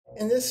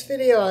In this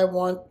video, I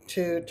want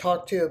to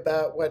talk to you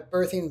about what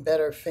birthing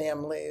better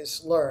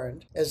families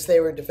learned as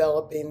they were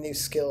developing these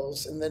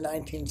skills in the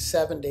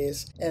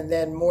 1970s, and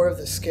then more of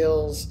the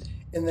skills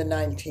in the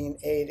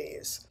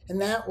 1980s. And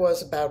that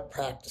was about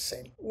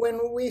practicing.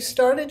 When we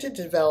started to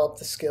develop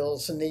the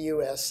skills in the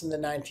US in the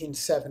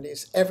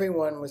 1970s,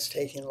 everyone was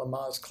taking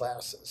Lamaze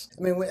classes.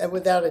 I mean,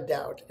 without a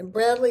doubt. And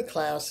Bradley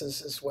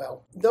classes as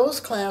well. Those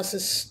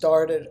classes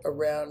started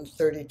around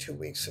 32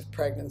 weeks of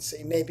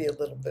pregnancy, maybe a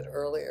little bit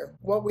earlier.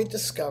 What we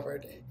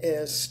discovered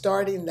is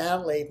starting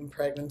that late in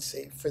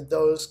pregnancy for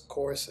those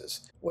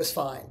courses was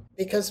fine,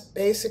 because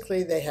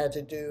basically they had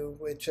to do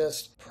with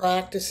just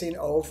practicing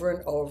over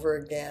and over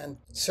again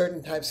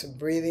certain types of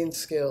breathing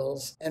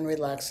skills and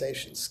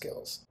relaxation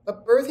skills.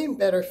 But Birthing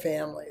Better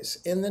Families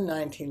in the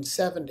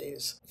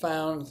 1970s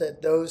found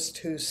that those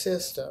two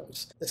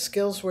systems, the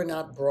skills were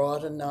not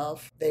broad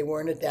enough, they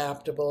weren't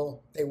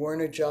adaptable, they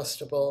weren't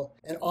adjustable,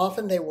 and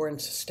often they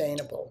weren't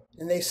sustainable.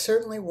 And they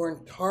certainly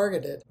weren't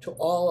targeted to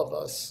all of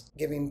us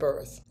giving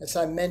birth. As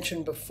I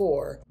mentioned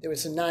before, there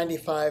was a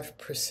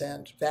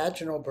 95%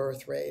 vaginal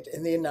birth rate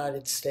in the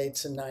United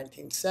States in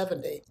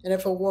 1970. And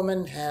if a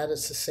woman had a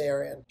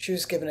cesarean, she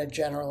was given a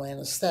general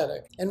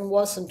anesthetic and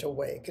wasn't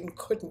awake and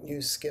couldn't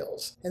use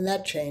skills. And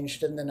that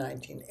changed in the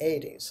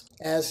 1980s,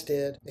 as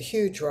did a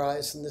huge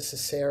rise in the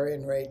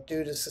cesarean rate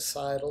due to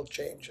societal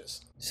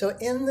changes. So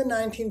in the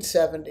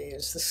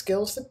 1970s, the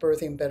skills that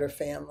Birthing Better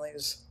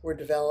Families were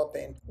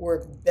developing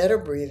were better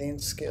breathing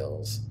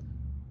skills,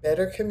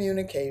 better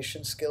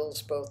communication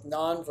skills, both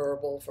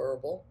nonverbal,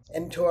 verbal,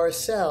 and to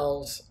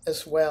ourselves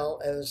as well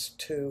as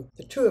to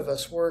the two of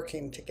us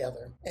working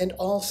together. And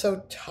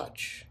also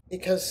touch,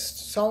 because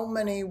so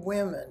many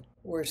women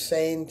were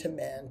saying to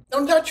men,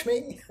 "Don't touch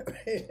me."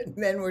 And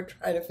men were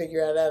trying to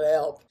figure out how to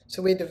help.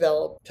 So we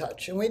developed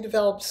touch, and we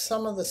developed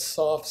some of the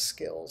soft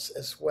skills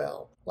as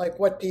well. Like,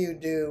 what do you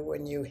do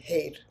when you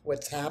hate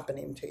what's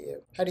happening to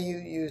you? How do you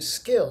use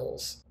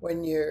skills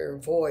when your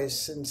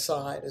voice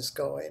inside is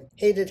going,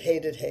 hate it,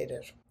 hate it, hate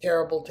it.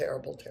 Terrible,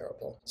 terrible,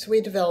 terrible. So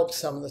we developed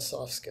some of the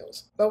soft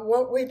skills. But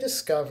what we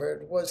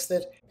discovered was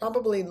that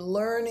probably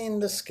learning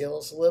the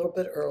skills a little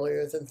bit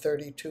earlier than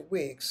 32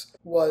 weeks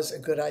was a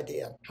good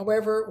idea.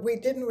 However, we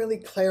didn't really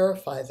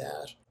clarify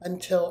that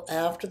until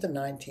after the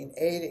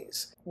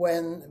 1980s,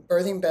 when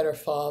Birthing Better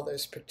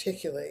fathers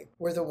particularly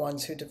were the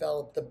ones who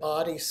developed the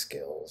body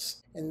skills.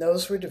 And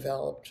those were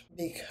developed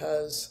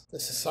because the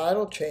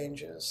societal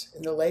changes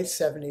in the late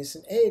 70s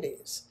and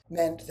 80s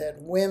meant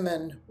that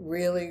women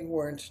really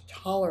weren't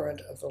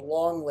tolerant of the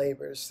long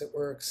labors that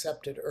were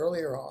accepted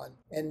earlier on,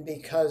 and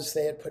because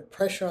they had put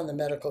pressure on the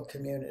medical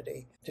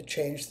community to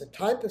change the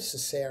type of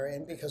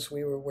cesarean, because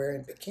we were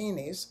wearing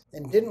bikinis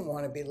and didn't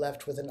want to be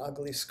left with an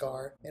ugly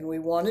scar, and we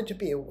wanted to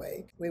be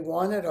awake, we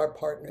wanted our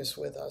partners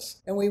with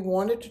us, and we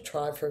wanted to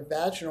try for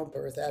vaginal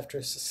birth after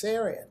a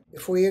cesarean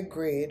if we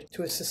agreed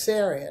to a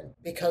cesarean,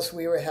 because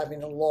we were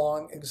having a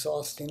long,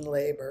 exhausting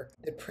labor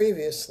that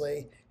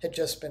previously had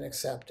just been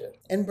accepted.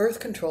 And birth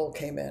control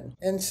came in,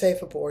 and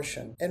safe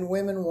abortion, and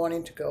women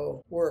wanting to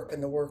go work in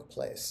the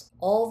workplace.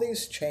 All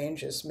these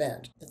changes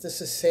meant that the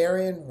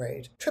cesarean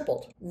rate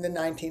tripled in the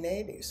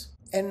 1980s.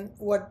 And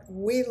what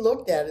we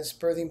looked at as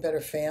Birthing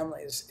Better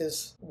Families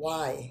is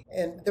why.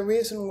 And the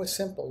reason was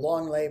simple: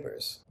 long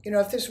labors. You know,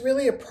 if there's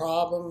really a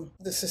problem,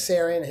 the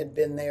cesarean had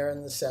been there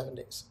in the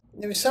 70s.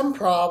 There were some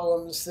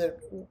problems that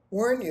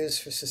weren't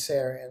used for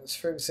cesareans.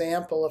 For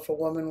example, if a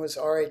woman was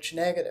Rh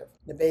negative,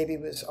 the baby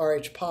was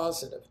Rh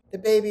positive, the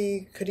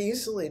baby could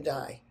easily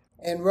die.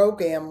 And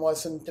ROGAM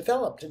wasn't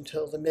developed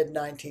until the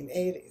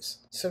mid-1980s.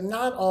 So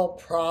not all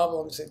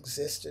problems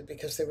existed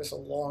because there was a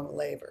long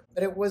labor,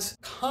 but it was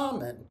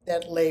common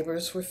that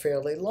labors were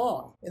fairly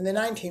long. In the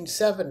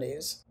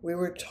 1970s, we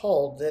were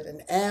told that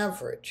an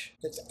average,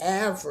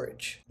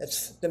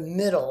 that's the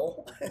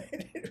middle,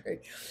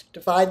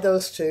 divide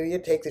those two, you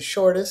take the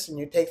shortest and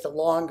you take the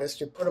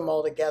longest, you put them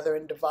all together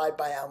and divide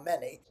by how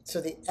many.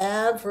 So the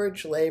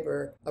average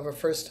labor of a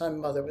first-time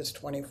mother was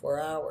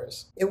 24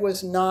 hours. It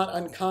was not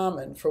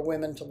uncommon for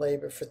women to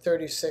labor for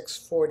 36,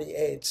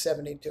 48,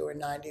 72, or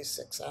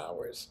 96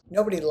 hours.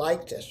 Nobody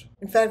liked it.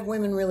 In fact,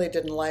 women really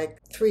didn't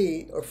like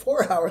 3 or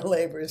 4 hour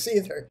labors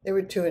either. They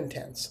were too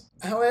intense.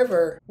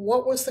 However,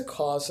 what was the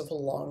cause of a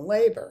long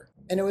labor?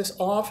 And it was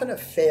often a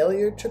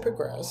failure to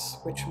progress,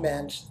 which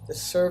meant the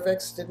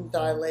cervix didn't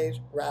dilate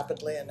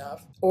rapidly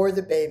enough, or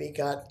the baby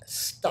got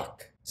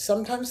stuck.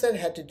 Sometimes that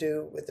had to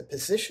do with the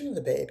position of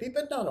the baby,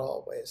 but not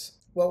always.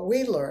 What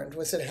we learned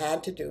was it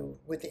had to do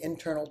with the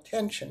internal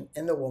tension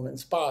in the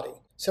woman's body.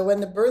 So when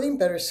the Birthing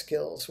Better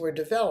skills were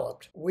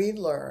developed, we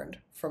learned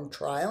from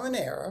trial and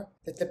error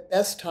that the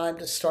best time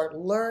to start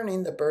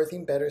learning the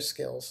birthing better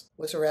skills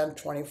was around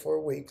 24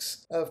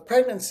 weeks of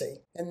pregnancy.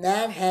 And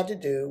that had to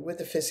do with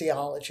the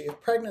physiology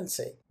of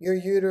pregnancy. Your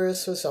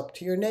uterus was up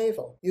to your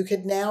navel. You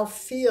could now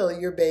feel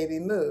your baby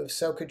move,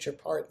 so could your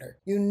partner.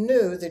 You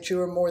knew that you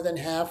were more than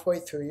halfway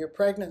through your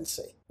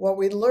pregnancy. What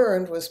we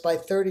learned was by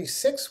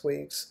 36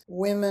 weeks,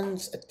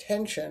 women's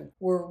attention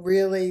were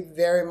really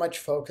very much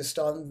focused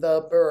on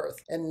the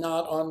birth and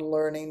not on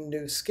learning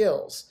new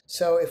skills.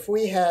 So if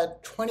we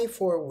had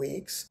 24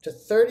 weeks to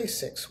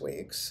 36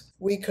 weeks,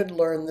 we could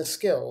learn the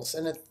skills.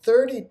 And at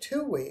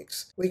 32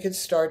 weeks, we could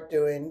start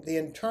doing the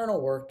internal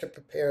work to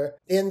prepare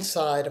the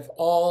inside of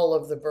all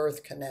of the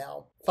birth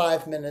canal,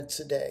 5 minutes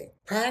a day.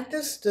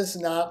 Practice does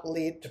not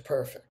lead to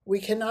perfect. We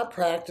cannot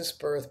practice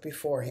birth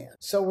beforehand.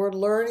 So we're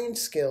learning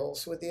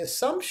skills with the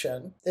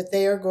assumption that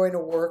they are going to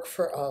work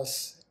for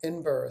us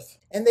in birth.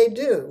 And they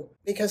do,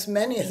 because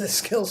many of the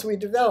skills we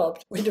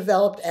developed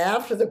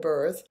after the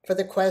birth for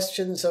the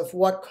questions of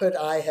what could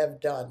I have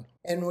done?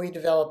 And we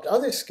developed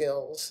other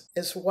skills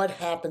as what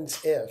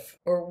happens if,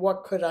 or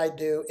what could I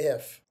do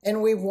if?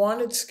 And we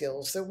wanted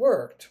skills that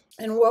worked.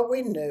 And what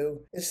we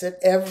knew is that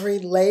every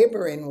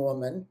laboring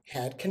woman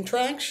had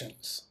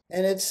contractions.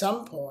 And at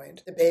some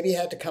point, the baby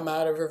had to come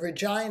out of her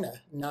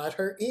vagina, not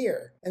her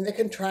ear. And the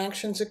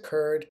contractions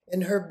occurred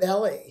in her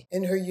belly,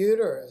 in her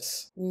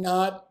uterus,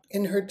 not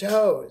in her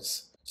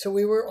toes. So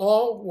we were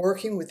all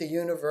working with the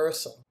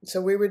universal.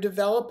 So we were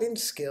developing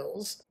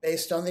skills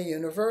based on the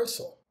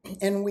universal.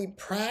 And we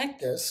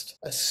practiced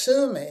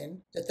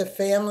assuming that the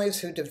families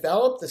who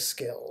developed the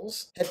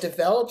skills had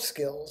developed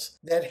skills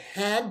that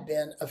had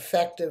been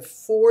effective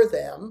for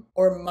them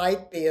or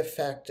might be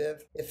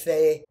effective if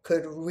they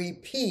could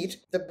repeat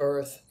the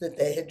birth that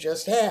they had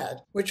just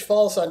had, which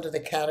falls under the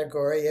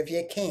category of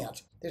you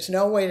can't. There's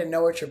no way to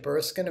know what your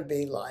birth's going to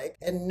be like,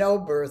 and no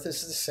birth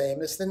is the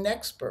same as the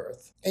next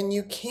birth. And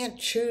you can't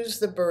choose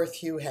the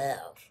birth you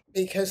have,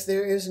 because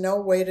there is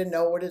no way to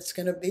know what it's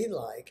going to be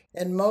like.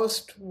 And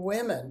most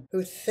women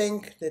who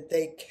think that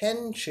they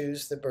can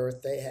choose the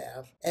birth they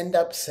have end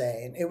up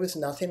saying, it was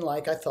nothing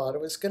like I thought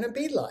it was going to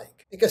be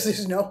like, because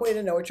there's no way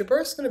to know what your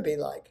birth's going to be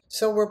like.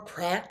 So we're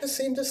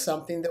practicing to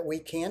something that we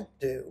can't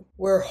do.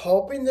 We're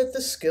hoping that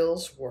the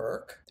skills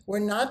work. We're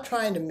not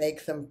trying to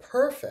make them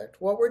perfect.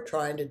 What we're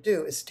trying to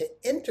do is to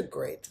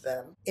integrate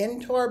them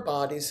into our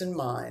bodies and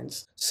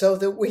minds so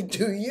that we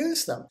do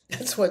use them.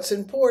 That's what's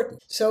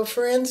important. So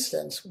for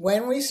instance,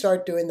 when we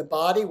start doing the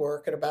body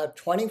work at about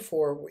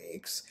 24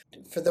 weeks,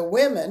 for the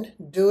women,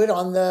 do it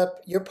on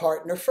your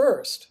partner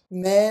first.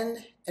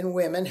 Men and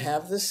women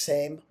have the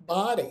same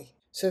body.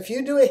 So if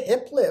you do a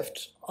hip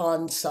lift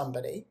on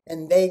somebody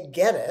and they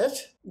get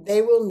it,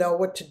 they will know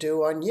what to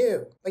do on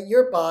you. But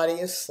your body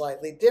is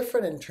slightly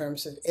different in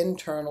terms of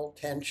internal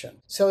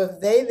tension. So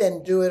if they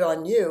then do it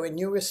on you and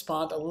you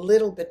respond a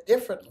little bit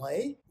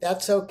differently,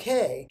 that's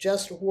okay.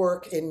 Just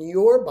work in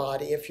your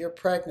body if you're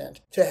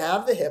pregnant to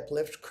have the hip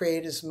lift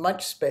create as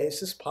much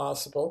space as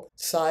possible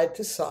side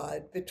to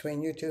side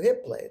between your two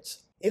hip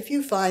blades. If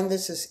you find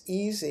this is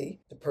easy,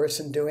 the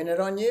person doing it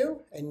on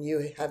you and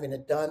you having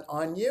it done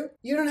on you,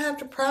 you don't have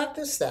to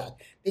practice that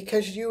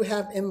because you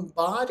have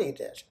embodied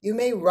it. You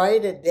may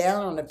write it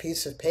down on a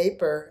piece of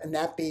paper and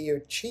that be your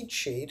cheat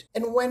sheet.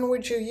 And when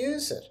would you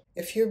use it?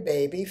 If your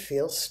baby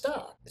feels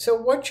stuck. So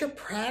what you're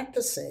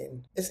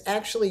practicing is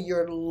actually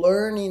you're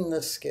learning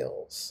the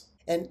skills.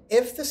 And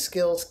if the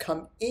skills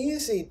come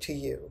easy to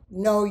you,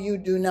 no, you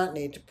do not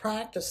need to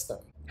practice them.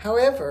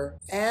 However,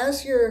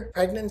 as your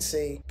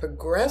pregnancy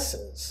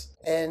progresses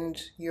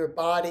and your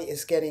body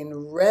is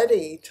getting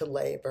ready to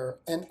labor,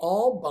 and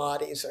all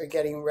bodies are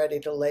getting ready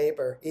to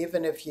labor,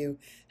 even if you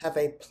have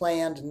a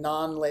planned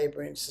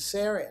non-laboring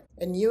cesarean,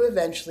 and you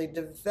eventually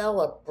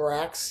develop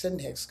Braxton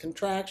Hicks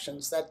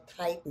contractions, that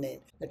tightening,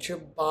 that's your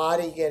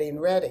body getting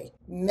ready.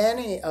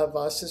 Many of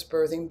us as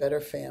Birthing Better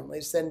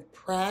families then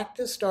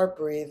practiced our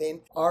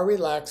breathing, our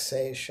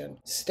relaxation,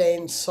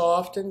 staying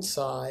soft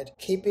inside,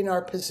 keeping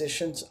our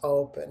positions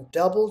open,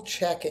 double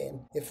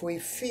checking if we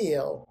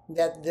feel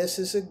that this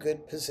is a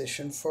good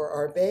position for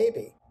our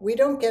baby. We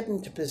don't get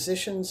into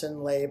positions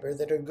in labor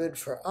that are good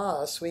for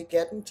us. We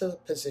get into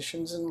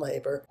positions in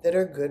labor that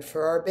are good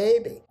for our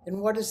baby.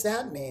 And what does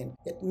that mean?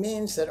 It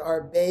means that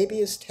our baby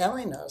is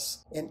telling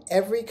us in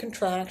every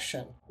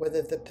contraction,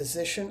 whether the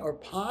position or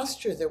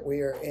posture that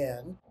we are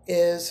in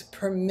is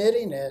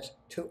permitting it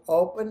to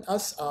open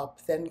us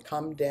up, then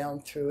come down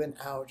through and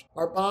out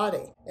our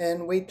body.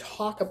 And we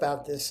talk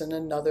about this in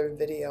another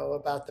video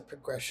about the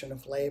progression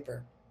of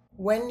labor.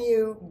 When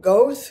you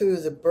go through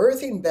the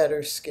Birthing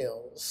Better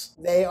skills,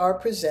 they are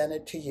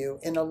presented to you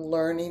in a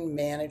learning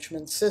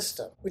management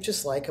system, which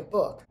is like a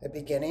book, a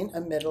beginning,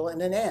 a middle,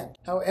 and an end.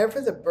 However,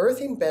 the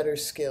Birthing Better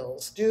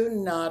skills do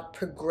not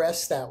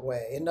progress that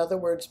way. In other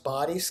words,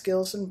 body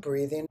skills and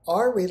breathing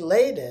are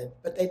related,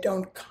 but they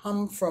don't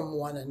come from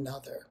one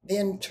another. The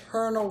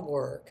internal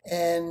work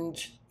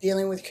and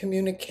dealing with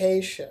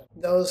communication,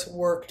 those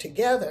work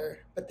together,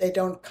 but but they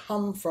don't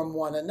come from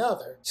one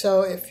another.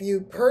 So if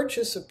you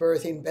purchase a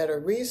Birthing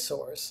Better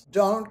resource,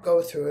 don't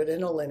go through it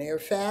in a linear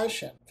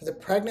fashion. For the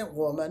pregnant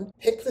woman,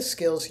 pick the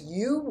skills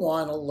you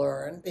want to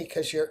learn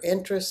because you're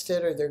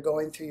interested or they're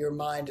going through your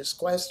mind as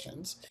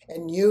questions,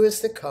 and you as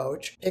the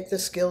coach, pick the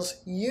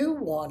skills you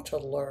want to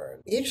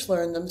learn. Each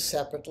learn them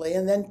separately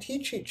and then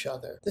teach each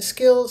other. The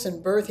skills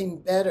in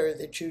Birthing Better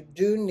that you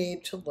do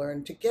need to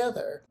learn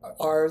together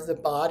are the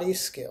body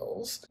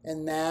skills,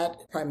 and that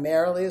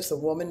primarily is the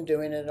woman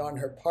doing it on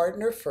her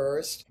partner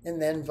first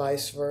and then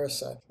vice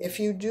versa. If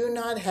you do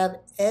not have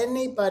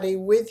anybody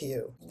with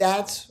you,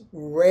 that's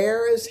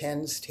rare as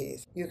hen's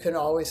teeth. You can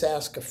always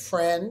ask a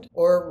friend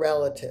or a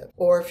relative,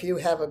 or if you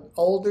have an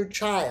older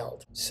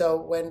child. So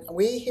when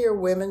we hear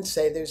women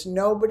say there's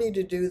nobody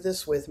to do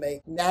this with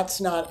me, that's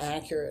not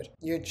accurate.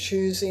 You're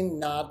choosing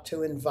not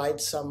to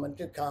invite someone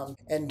to come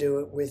and do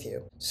it with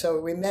you. So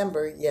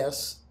remember,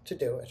 yes, to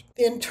do it.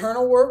 The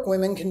internal work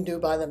women can do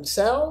by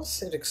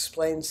themselves. It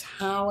explains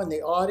how in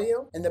the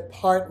audio, and the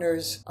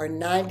partners are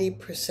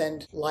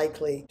 90%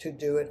 likely to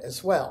do it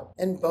as well.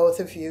 And both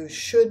of you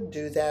should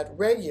do that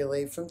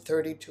regularly from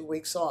 32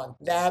 weeks on.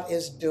 That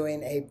is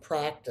doing a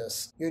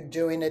practice. You're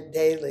doing it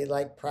daily,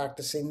 like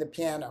practicing the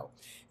piano.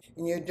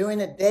 And you're doing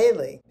it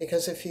daily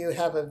because if you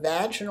have a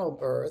vaginal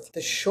birth,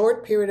 the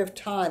short period of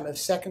time of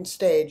second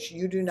stage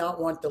you do not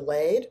want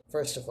delayed,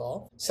 first of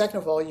all.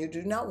 Second of all, you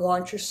do not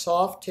want your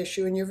soft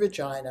tissue in your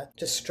vagina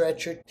to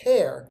stretch or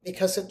tear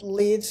because it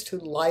leads to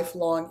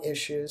lifelong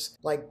issues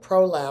like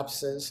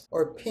prolapses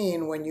or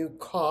pain when you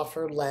cough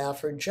or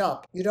laugh or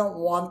jump. You don't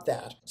want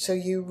that. So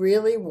you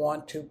really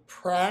want to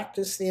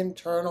practice the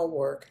internal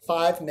work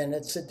 5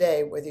 minutes a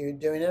day, whether you're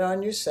doing it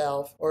on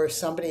yourself or if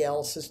somebody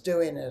else is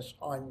doing it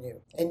on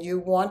you. And you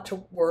want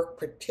to work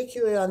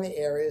particularly on the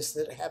areas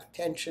that have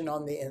tension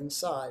on the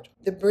inside.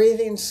 The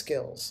breathing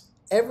skills.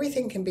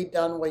 Everything can be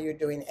done while you're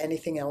doing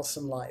anything else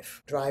in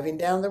life. Driving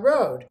down the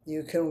road,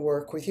 you can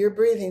work with your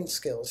breathing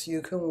skills.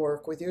 You can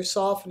work with your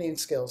softening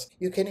skills.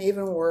 You can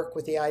even work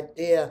with the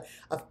idea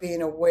of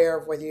being aware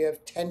of whether you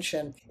have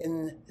tension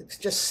in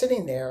just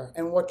sitting there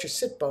and what your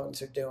sit bones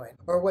are doing,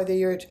 or whether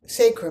your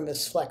sacrum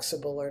is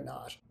flexible or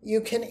not. You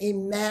can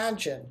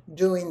imagine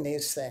doing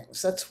these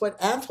things. That's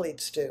what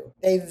athletes do.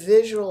 They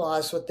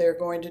visualize what they're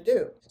going to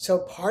do. So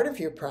part of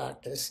your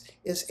practice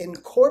is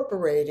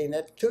incorporating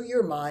it to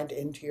your mind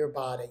into your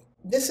body.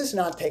 This does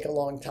not take a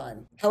long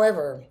time.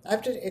 However, I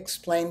have to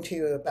explain to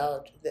you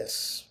about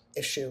this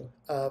issue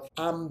of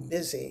I'm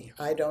busy.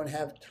 I don't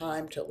have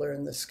time to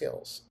learn the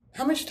skills.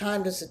 How much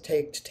time does it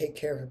take to take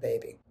care of a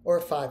baby, or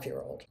a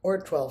 5-year-old, or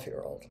a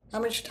 12-year-old? How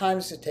much time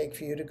does it take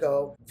for you to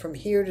go from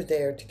here to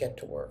there to get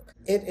to work?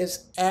 It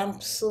is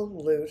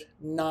absolute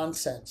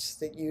nonsense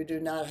that you do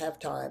not have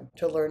time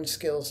to learn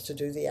skills to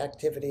do the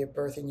activity of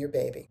birthing your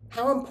baby.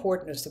 How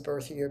important is the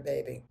birth of your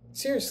baby?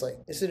 Seriously,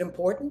 is it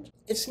important?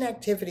 It's an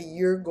activity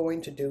you're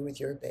going to do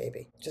with your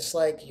baby, just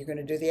like you're going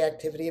to do the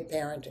activity of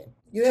parenting.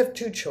 You have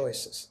 2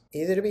 choices,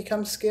 either to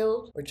become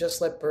skilled or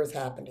just let birth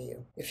happen to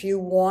you. If you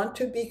want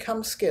to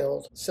become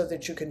skilled so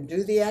that you can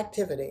do the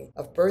activity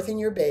of birthing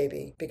your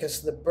baby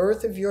because the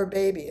birth of your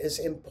baby is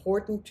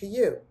important to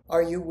you,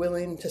 are you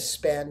willing to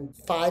spend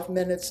 5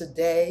 minutes a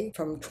day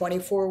from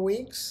 24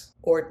 weeks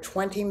or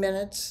 20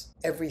 minutes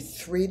every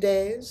 3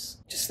 days?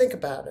 Just think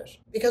about it.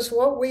 Because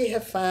what we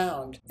have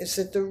found is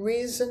that the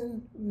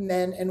reason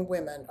men and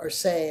women are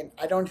saying,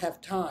 I don't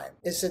have time,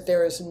 is that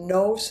there is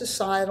no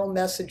societal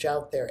message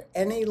out there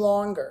any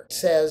longer that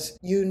says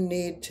you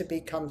need to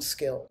become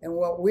skilled. And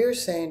what we're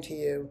saying to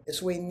you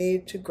is we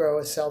need to grow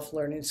a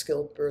self-learning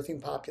skilled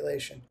birthing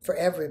population for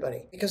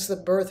everybody, because the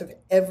birth of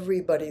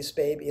everybody's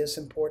baby is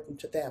important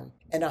to them.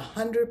 And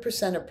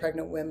 100% of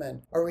pregnant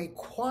women are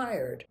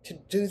required to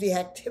do the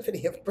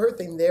activity of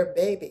birthing their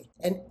baby.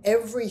 And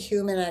every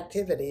human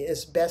activity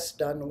is best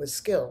done with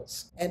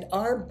skills. And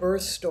our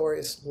birth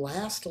stories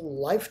last a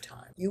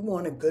lifetime. You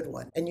want a good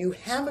one. And you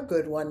have a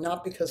good one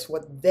not because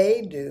what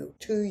they do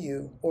to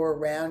you or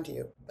around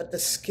you, but the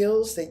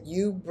skills that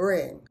you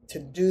bring to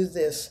do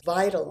this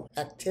vital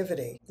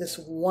activity, this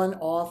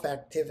one-off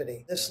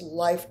activity, this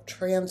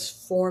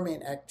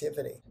life-transforming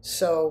activity.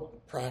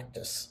 So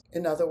practice.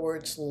 In other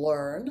words,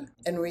 learn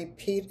and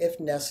repeat if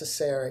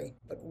necessary.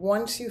 But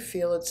once you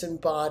feel it's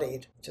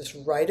embodied, just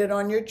write it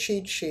on your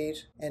cheat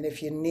sheet, and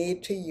if you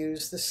need to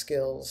use the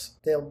skills,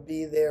 they'll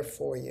be there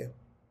for you.